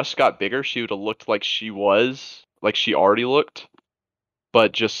she just got bigger, she would have looked like she already looked,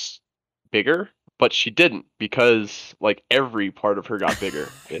 but just bigger. But she didn't because like every part of her got bigger.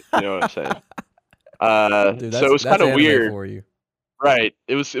 You know what I'm saying? Dude, So it was that's kind of anime weird, for you. right?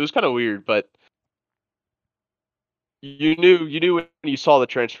 It was kind of weird, but you knew when you saw the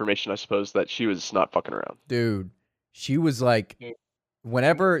transformation, I suppose, that she was not fucking around. Dude, she was like,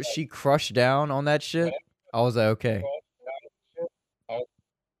 whenever she crushed down on that shit, I was like, okay.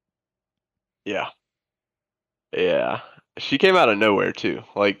 Yeah, yeah. She came out of nowhere too.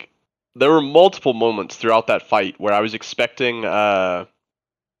 Like there were multiple moments throughout that fight where I was expecting.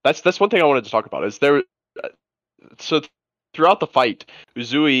 That's one thing I wanted to talk about. Is there uh, so throughout the fight,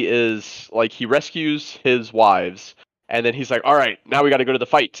 Uzui is like he rescues his wives, and then he's like, "All right, now we got to go to the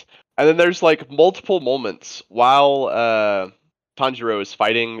fight." And then there's like multiple moments while Tanjiro is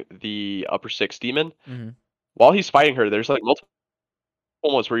fighting the Upper Six demon. Hmm. While he's fighting her, there's like multiple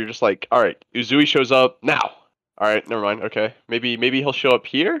moments where you're just like, "All right, Uzui shows up now." All right, never mind. Okay, maybe he'll show up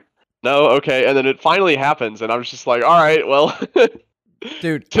here. No, okay, and then it finally happens, and I was just like, "All right, well."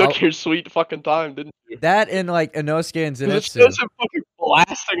 Dude, Took your sweet fucking time, didn't you? that and like Inosuke and Because it shows Zenitsu. him fucking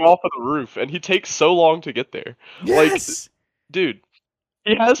blasting off of the roof, and he takes so long to get there. Like, Yes! dude,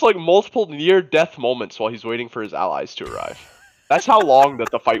 he has like multiple near-death moments while he's waiting for his allies to arrive. That's how long that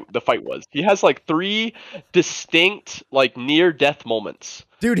the fight was. He has like 3 distinct like near-death moments.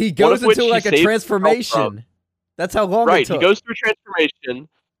 Dude, he One goes of which into he like a saves himself from. transformation. That's how long it Right, he took. goes through transformation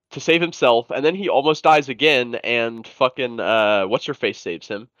to save himself, and then he almost dies again, and fucking what's her face saves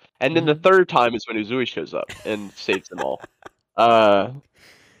him, and then the Mhm. third time is when Uzui shows up and saves them all. Uh,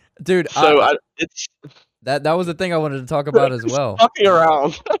 Dude, so it's that was the thing I wanted to talk about as he's well. fucking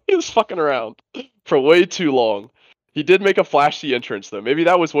around. He was fucking around for way too long. He did make a flashy entrance though. Maybe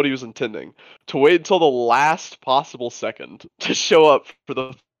that was what he was intending, to wait until the last possible second to show up for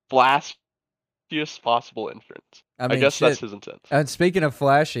the flastiest possible entrance. I I mean, guess that's shit. his intent. And speaking of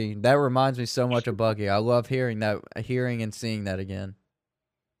flashy, that reminds me so much of Buggy. I love hearing and seeing that again.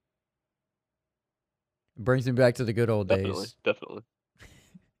 It brings me back to the good old Definitely, days. definitely.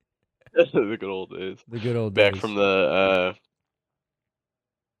 The good old days. The good old Back days. from the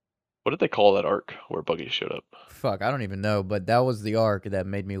what did they call that arc where Buggy showed up? Fuck, I don't even know, but that was the arc that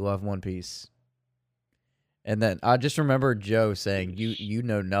made me love One Piece. And then I just remember Joe saying, "You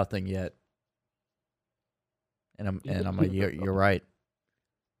know nothing yet," and I'm like, "You're right."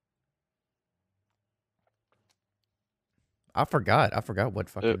 I forgot. I forgot what It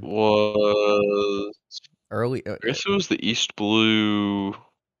fucking was. early. I guess it was the East Blue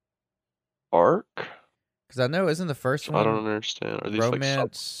arc. Because I know, isn't the first I don't one understand. Are these like sub?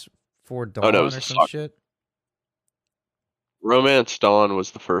 Romance for Oh no, it Dawn was or the some Saga. shit? Romance Dawn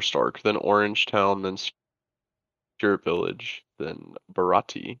was the first arc, then Orange Town, then Spirit Village, then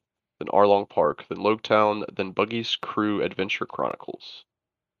Barati, then Arlong Park, then Logtown, then Buggy's Crew Adventure Chronicles.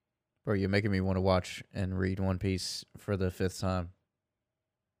 Bro, you're making me want to watch and read One Piece for the 5th time.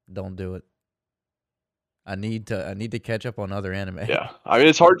 Don't do it. I need to catch up on other anime. Yeah, I mean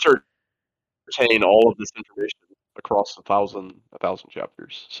it's hard to retain all of this information across a thousand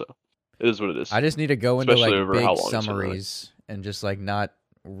chapters. So it is what it is, I just need to go into especially like over how big long it's been running. summaries and just like not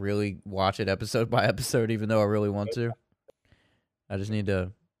really watch it episode by episode, even though I really want to. I just need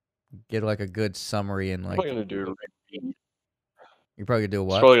to get like a good summary and I'm like probably gonna do. you're probably gonna do It's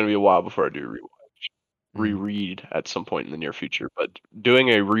what? probably gonna be a while before I do Mm. reread at some point in the near future, but doing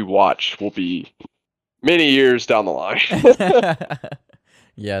a rewatch will be many years down the line.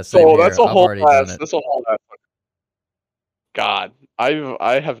 Yeah, same So here. I've already done it. that's a whole ass. God,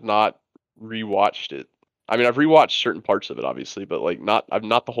 I have not rewatched it. I mean, I've rewatched certain parts of it, obviously, but like I'm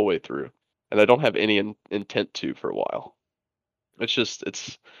not the whole way through, and I don't have any intent to for a while.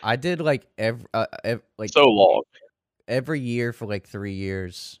 It's I did like like so long. every year for like 3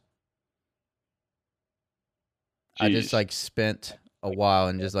 years. I just Jeez. like spent a while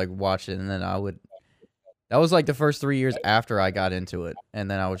and just like watched it, and then that was like the first 3 years after I got into it, and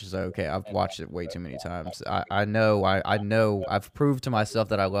then I was just like, okay, I've watched it way too many times. I know I've proved to myself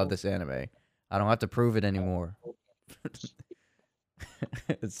that I love this anime. I don't have to prove it anymore.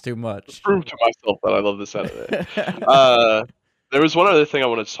 It's too much. Prove to myself that I love this anime. Uh, there was one other thing I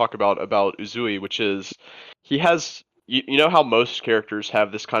wanted to talk about Uzui, which is he has you know how most characters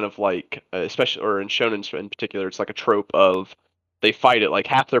have this kind of like especially or in shonen in particular, it's like a trope of they fight at like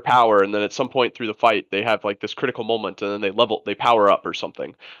half their power, and then at some point through the fight they have like this critical moment, and then they power up or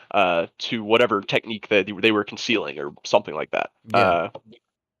something to whatever technique that they were concealing or something like that. Yeah.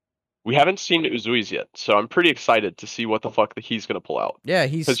 We haven't seen Uzui's yet, so I'm pretty excited to see what the fuck that he's gonna pull out. Yeah,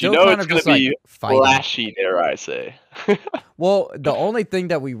 he's Because you still know kind it's of gonna just like be fighting. flashy, dare I say. Well, the only thing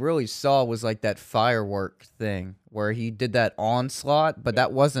that we really saw was like that firework thing where he did that onslaught, but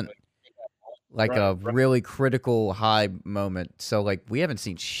that wasn't like a really critical high moment. So like we haven't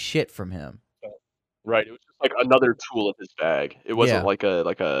seen shit from him. Right. It was just like another tool in his bag. It wasn't Yeah.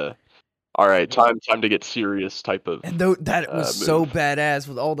 like a all right, time to get serious type of And though that was so move. badass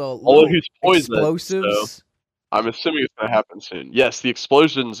with all the Although little he's poisoned, so explosives. I'm assuming it's gonna happen soon. Yes, the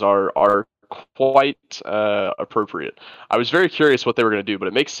explosions are quite appropriate. I was very curious what they were gonna do, but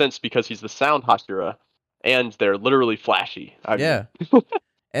it makes sense because he's the sound Hashira, and they're literally flashy. I mean, Yeah.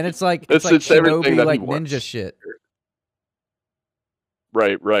 And it's like it's everything shinobi that he like ninja wants. shit.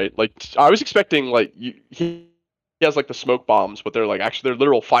 Right. Like I was expecting like he has like the smoke bombs, but they're like actually they're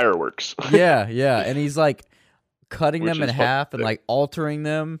literal fireworks. Yeah, yeah. And he's like cutting Which them in is fucking half and sick. like altering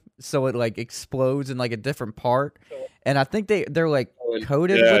them so it like explodes in like a different part. And I think they're like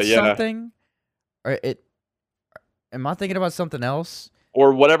coated Yeah, with yeah. something. Or it am I thinking about something else?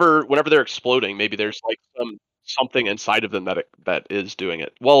 Or whenever they're exploding, maybe there's like something inside of them that is doing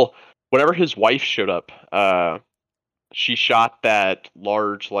it. Well, whenever his wife showed up, she shot that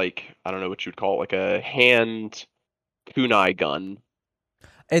large like I don't know what you'd call it, like a hand kunai gun,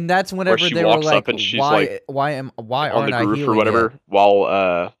 And that's where whenever she they were walks like, up and she's like why on the aren't I roof or healing yet? whatever,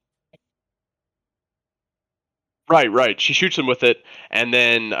 while right. She shoots him with it, and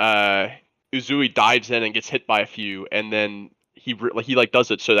then Uzui dives in and gets hit by a few, and then he like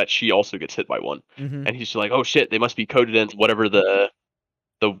does it so that she also gets hit by one, Mm-hmm. and he's just like, oh shit, they must be coated in whatever the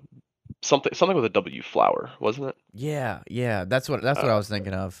something with a W flower, wasn't it? Yeah. That's what I was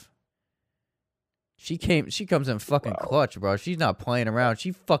thinking of. She comes in fucking Wow. clutch, bro. She's not playing around.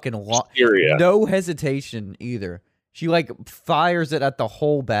 She fucking Syria. no hesitation either. She like fires it at the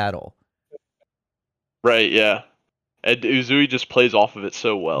whole battle. Right, yeah. And Uzui just plays off of it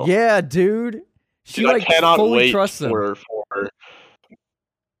so well. Yeah, dude. She Dude, I like cannot fully wait trusts him. for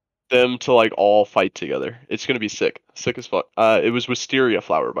them to like all fight together. It's gonna be sick. Sick as fuck. It was Wisteria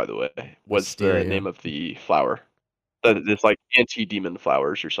flower, by the way, was the Wisteria. name of the flower. It's like anti-demon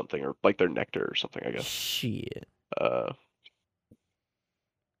flowers or something, or like their nectar or something, I guess. Shit.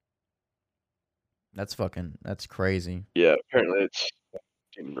 That's crazy. Yeah, apparently it's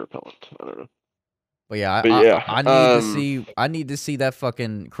demon repellent. I don't know. But yeah, But yeah, I need to see that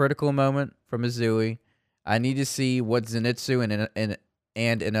fucking critical moment from Izui. I need to see what Zenitsu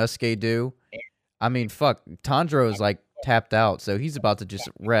and Inosuke do. I mean, fuck, Tanjiro is like tapped out, so he's about to just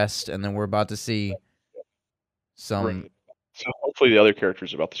rest, and then we're about to see some So hopefully the other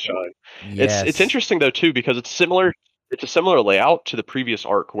characters are about to shine. It's Yes. interesting though too because it's similar. It's a similar layout to the previous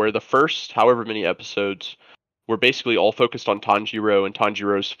arc where the first however many episodes were basically all focused on Tanjiro and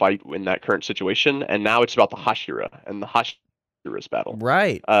Tanjiro's fight in that current situation, and now it's about the Hashira and the Hashira's battle.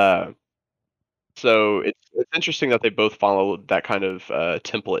 Right. So it's interesting that they both followed that kind of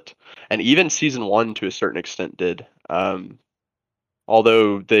template, and even season one to a certain extent did.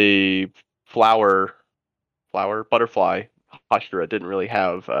 Although the flower butterfly Hashira didn't really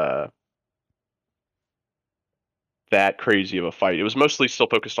have that crazy of a fight. It was mostly still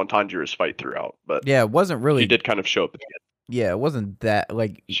focused on Tanjiro's fight throughout, but Yeah, it wasn't she really. did kind of show up at the end. Yeah, it wasn't that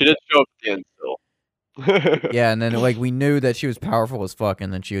like. She did show up at the end still. Yeah, and then like we knew that she was powerful as fuck,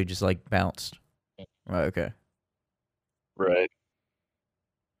 and then she just like bounced. Right. Okay. Right.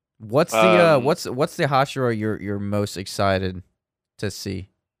 What's the what's the Hashira you're most excited to see?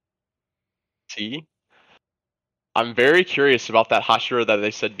 See, I'm very curious about that Hashira that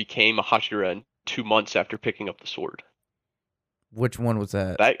they said became a Hashira in 2 months after picking up the sword. Which one was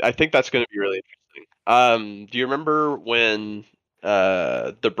that? I think that's going to be really interesting. Do you remember when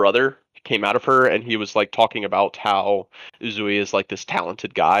the brother came out of her and he was like talking about how Uzui is like this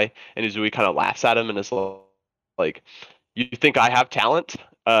talented guy, and Uzui kind of laughs at him and is like, "You think I have talent?"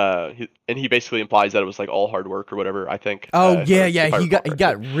 And he basically implies that it was like all hard work or whatever. I think. Oh yeah, or yeah. if I He recall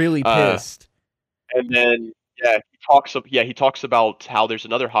got correctly. really pissed. And then he talks about how there's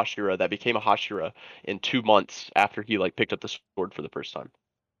another Hashira that became a Hashira in 2 months after he like picked up the sword for the first time,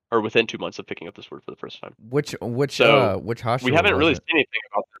 or within 2 months of picking up the sword for the first time. Which So we Hashira haven't was really it? seen anything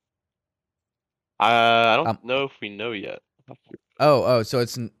about that. I don't Um. know if we know yet. Oh. So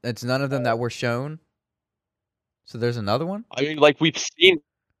it's none of them that were shown. So there's another one. I mean, like we've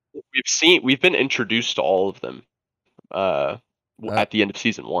been introduced to all of them uh at the end of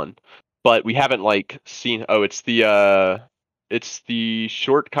season one, but we haven't like seen. Oh, it's the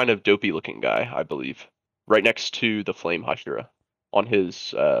short kind of dopey looking guy, I believe, right next to the flame Hashira on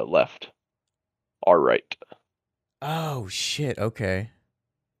his left, our right. Oh shit. Okay.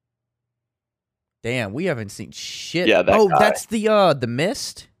 Damn, we haven't seen shit. Yeah, that Oh, guy. that's the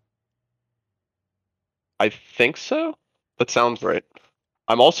mist. I think so. That sounds right.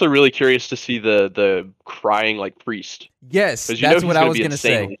 I'm also really curious to see the crying like priest, Yes, because you know that's he's what I going to was be gonna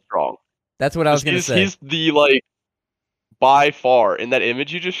say. insanely strong. That's what I was 'Cause gonna say. he's the like by far in that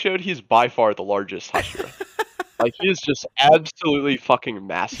image you just showed. He's by far the largest Hashira. Like he is just absolutely fucking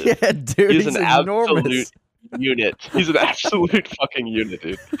massive. Yeah, dude, He is he's an absolute enormous. unit. He's an absolute fucking unit,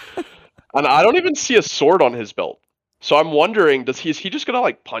 dude. And I don't even see a sword on his belt. So I'm wondering, is he just gonna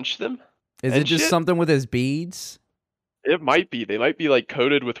like punch them Is it and just shit? something with his beads? It might be. They might be like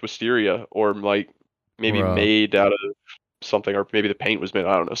coated with wisteria, or like maybe Bruh. made out of something, or maybe the paint was made.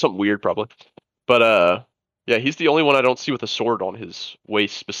 I don't know, something weird probably. But yeah, he's the only one I don't see with a sword on his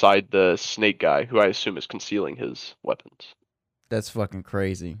waist, beside the snake guy, who I assume is concealing his weapons. That's fucking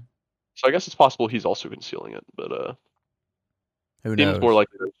crazy. So I guess it's possible he's also concealing it, but Who seems more knows?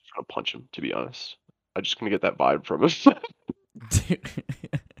 likely they're just gonna punch him, to be honest. I'm just gonna get that vibe from him.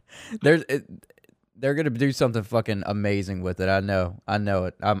 They're gonna do something fucking amazing with it. I know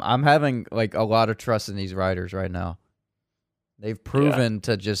it. I'm having like a lot of trust in these writers right now. They've proven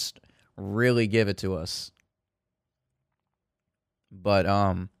to just really give it to us. But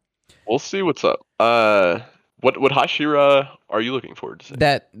we'll see what's up. What Hashira are you looking forward to seeing?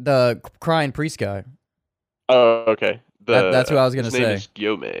 that the crying priest guy. Oh, okay. That's what I was gonna His name say. is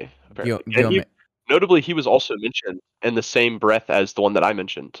Gyome, apparently. And Guillaume. notably, he was also mentioned in the same breath as the one that I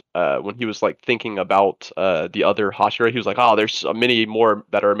mentioned. When he was like thinking about the other Hashira, he was like, "Oh, there's many more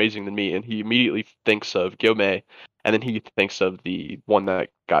that are amazing than me," and he immediately thinks of Gyome, and then he thinks of the one that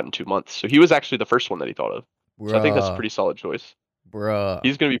got in 2 months. So he was actually the first one that he thought of. So I think that's a pretty solid choice. Bruh.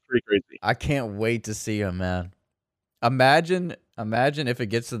 He's gonna be pretty crazy. I can't wait to see him, man. Imagine if it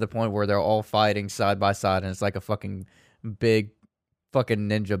gets to the point where they're all fighting side by side and it's like a fucking big fucking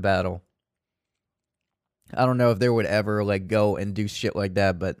ninja battle. I don't know if they would ever like go and do shit like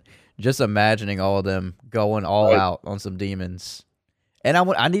that, but just imagining all of them going all out on some demons. And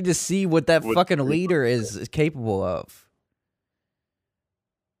I need to see what that fucking leader is capable of.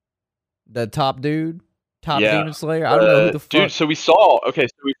 The top dude? Top demon slayer? I don't know who the fuck. Dude, so we saw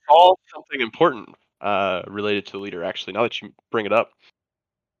something important related to the leader, actually, now that you bring it up.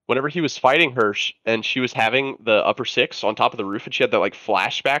 Whenever he was fighting her, and she was having the upper six on top of the roof, and she had that like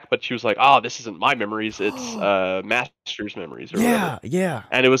flashback, but she was like, "Oh, this isn't my memories; it's Master's memories or whatever." Yeah.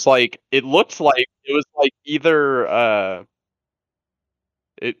 And it was like it was like either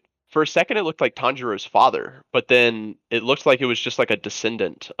it for a second it looked like Tanjiro's father, but then it looked like it was just like a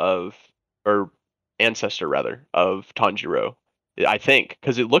descendant of, or ancestor rather of Tanjiro. I think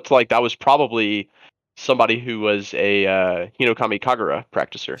because it looked like that was probably somebody who was a Hinokami Kagura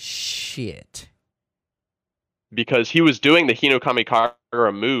practicer Shit. because he was doing the Hinokami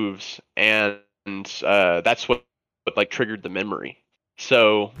Kagura moves, and that's what like triggered the memory.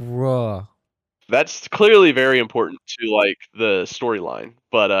 So Bruh. that's clearly very important to like the storyline,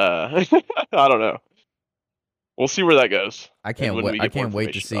 but I don't know. We'll see where that goes, I and can't when wait. we I get more can't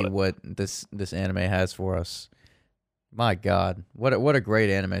wait to information see about it. what this anime has for us. My God, what a great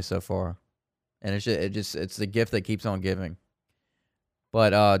anime so far, and it's the gift that keeps on giving.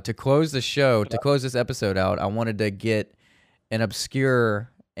 But to close the show, to close this episode out, I wanted to get an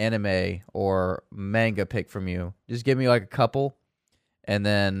obscure anime or manga pick from you. Just give me like a couple, and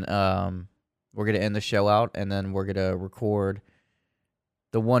then we're gonna end the show out, and then we're gonna record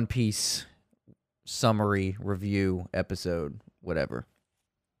the One Piece summary review episode, whatever.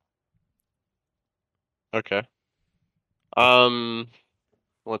 Okay.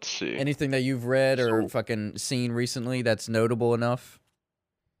 Let's see. Anything that you've read or So fucking seen recently that's notable enough?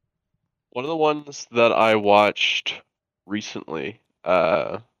 one of the ones that I watched recently,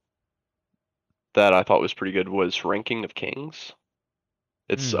 that I thought was pretty good was Ranking of Kings.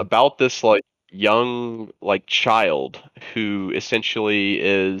 It's Hmm. about this like young like child who essentially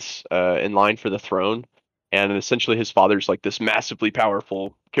is in line for the throne, and essentially his father's like this massively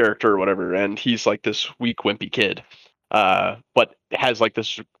powerful character or whatever, and he's like this weak wimpy kid, but has like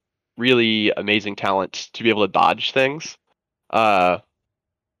this really amazing talent to be able to dodge things. Uh,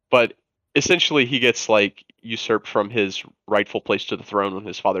 but essentially he gets like usurped from his rightful place to the throne when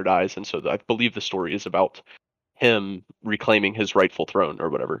his father dies, and so I believe the story is about him reclaiming his rightful throne or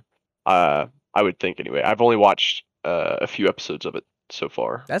whatever. Uh, I would think anyway. I've only watched a few episodes of it so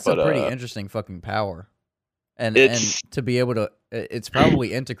far, That's a but pretty interesting fucking power. And it's to be able to it's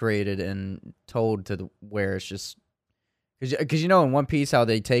probably integrated and told to where it's just cuz you know in One Piece how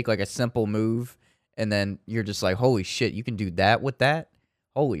they take like a simple move and then you're just like holy shit, you can do that with that?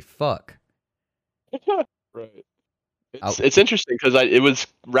 Holy fuck. right. I, It's interesting because it was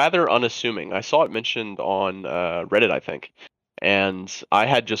rather unassuming. I saw it mentioned on Reddit, I think, and I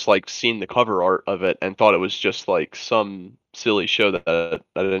had just like seen the cover art of it and thought it was just like some silly show that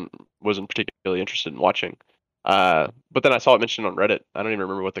I didn't wasn't particularly interested in watching. But then I saw it mentioned on Reddit. I don't even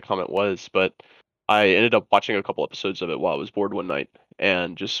remember what the comment was, but I ended up watching a couple episodes of it while I was bored one night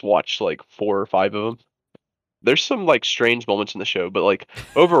and just watched like 4 or 5 of them. There's some like strange moments in the show, but like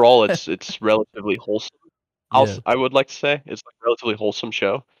overall, it's relatively wholesome. yeah. I would like to say it's like a relatively wholesome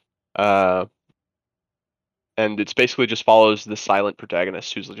show, uh, and it's basically just follows the silent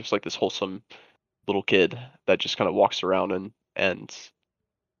protagonist who's just like this wholesome little kid that just kind of walks around and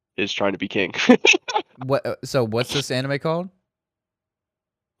is trying to be king. What so what's this anime called?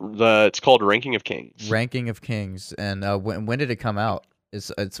 It's called Ranking of Kings. Ranking of Kings. And when did it come out?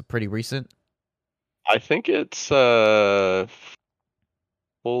 It's pretty recent. I think it's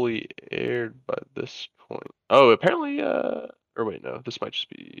fully aired by this point. Oh, apparently or wait, no, this might just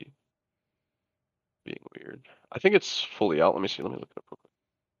be being weird. I think it's fully out. Let me see. Let me look it up real quick.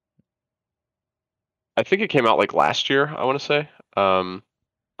 I think it came out like last year, I want to say.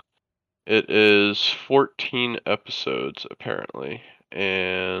 It is 14 episodes apparently,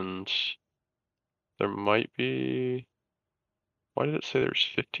 and there might be. Why did it say there's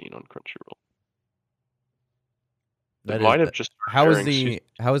 15 on Crunchyroll? It That is might have just how started is airing season.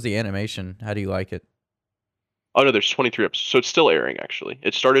 how is the animation? How do you like it? Oh no, there's 23 episodes, so it's still airing actually.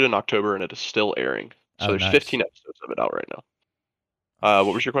 It started in October and it is still airing. So Oh, there's nice. 15 episodes of it out right now. Oh,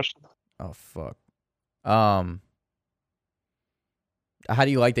 What was your question? oh fuck. Um, how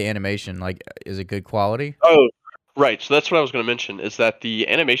do you like the animation? Like, is it good quality? Oh, right. So that's what I was going to mention is that the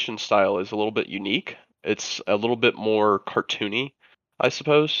animation style is a little bit unique. It's a little bit more cartoony, I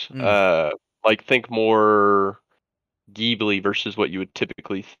suppose. Mm. Like think more Ghibli versus what you would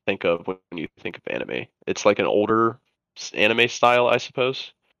typically think of when you think of anime. It's like an older anime style, I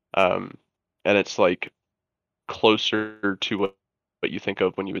suppose. Um, and it's like closer to what you think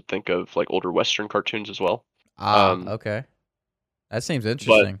of when you would think of like older Western cartoons as well. Ah, Um, okay. That seems but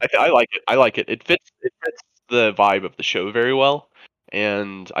interesting. I like it. I like it. It fits the vibe of the show very well,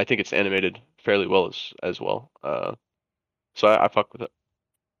 and I think it's animated fairly well as well. So I fuck with it.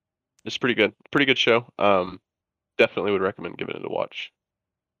 It's pretty good. Pretty good show. Definitely would recommend giving it a watch.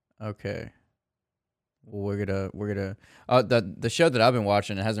 Okay. Well, we're gonna the show that I've been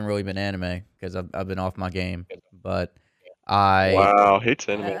watching it hasn't really been anime because I've been off my game, but I Wow, hates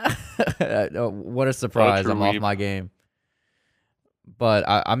anime. oh, what a What a surprise! true I'm off weeb. my game, but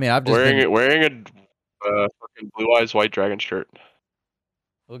I mean I've just Wearing been it, wearing a fucking blue eyes white dragon shirt.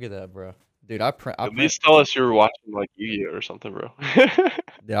 Look at that, bro. Dude, I At least tell us you were watching like Yu-Gi-Oh or something, bro.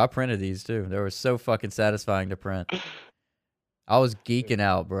 Yeah, I printed these too. They were so fucking satisfying to print. I was geeking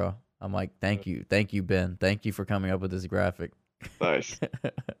out, bro. I'm like, thank you, Ben. Thank you for coming up with this graphic. Nice.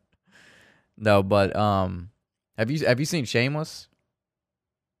 No, but have you seen Shameless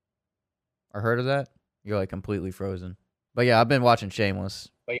or heard of that? You're like completely frozen. But yeah, I've been watching Shameless.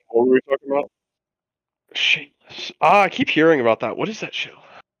 Like, what were we talking about? Shameless. Ah, I keep hearing about that. What is that show?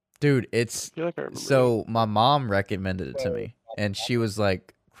 Dude, I it's feel like I remember. so my mom recommended it to me, and she was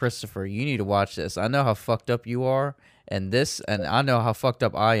like, "Christopher, you need to watch this. I know how fucked up you are, and I know how fucked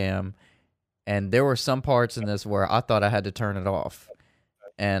up I am, and there were some parts in this where I thought I had to turn it off,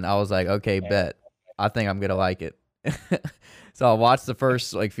 and I was like, okay, bet. I think I'm gonna like it." So I watched the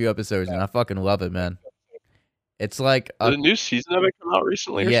first like few episodes, and I fucking love it, man. It's like Did a new season of it come out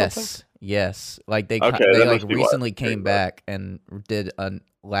recently or something? yes. Like Okay, they that like must be why recently I'm hearing came about it. back and did a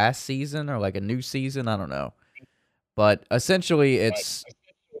last season or like a new season. I don't know, but essentially it's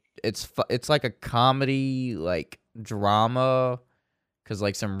like a comedy like drama because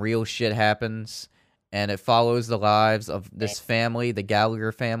like some real shit happens, and it follows the lives of this family, the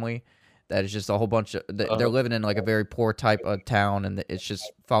Gallagher family. That is just a whole bunch of they're living in like a very poor type of town, and it's just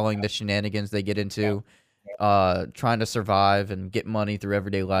following the shenanigans they get into trying to survive and get money through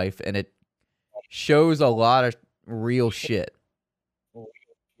everyday life, and it shows a lot of real shit.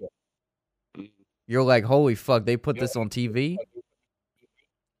 You're like, holy fuck, they put this on TV?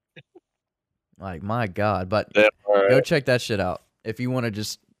 Like, my god. But Yeah, all go right. check that shit out if you want to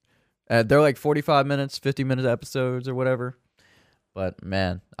just they're like 45 minutes, 50-minute episodes or whatever. But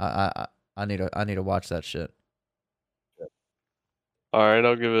man, I need to watch that shit. All right,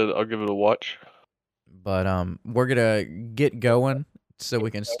 I'll give it a watch. But we're gonna get going so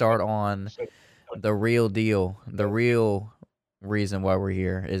we can start on the real deal. The real reason why we're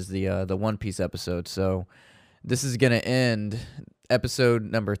here is the One Piece episode. So this is gonna end episode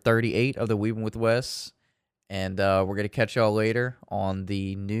number 38 of the Weebing with Wes, and we're gonna catch y'all later on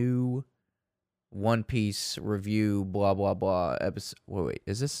the new One Piece review. Blah blah blah. Episode. Wait,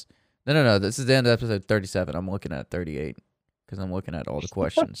 is this? No. This is the end of episode 37. I'm looking at 38 because I'm looking at all the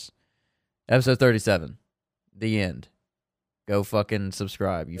questions. Episode 37. The end. Go fucking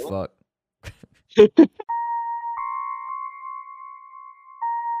subscribe, you fuck.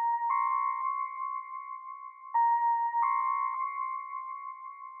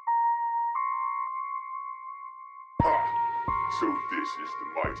 Ha! So this is the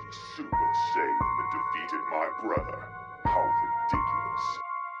mighty Super Saiyan that defeated my brother. How ridiculous.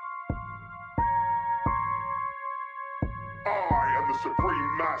 I am the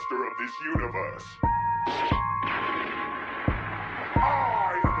supreme master of this universe.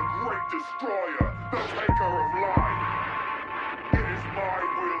 I am the great destroyer, the taker of life. It is my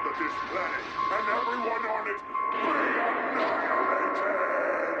will that this planet and everyone on it be annihilated.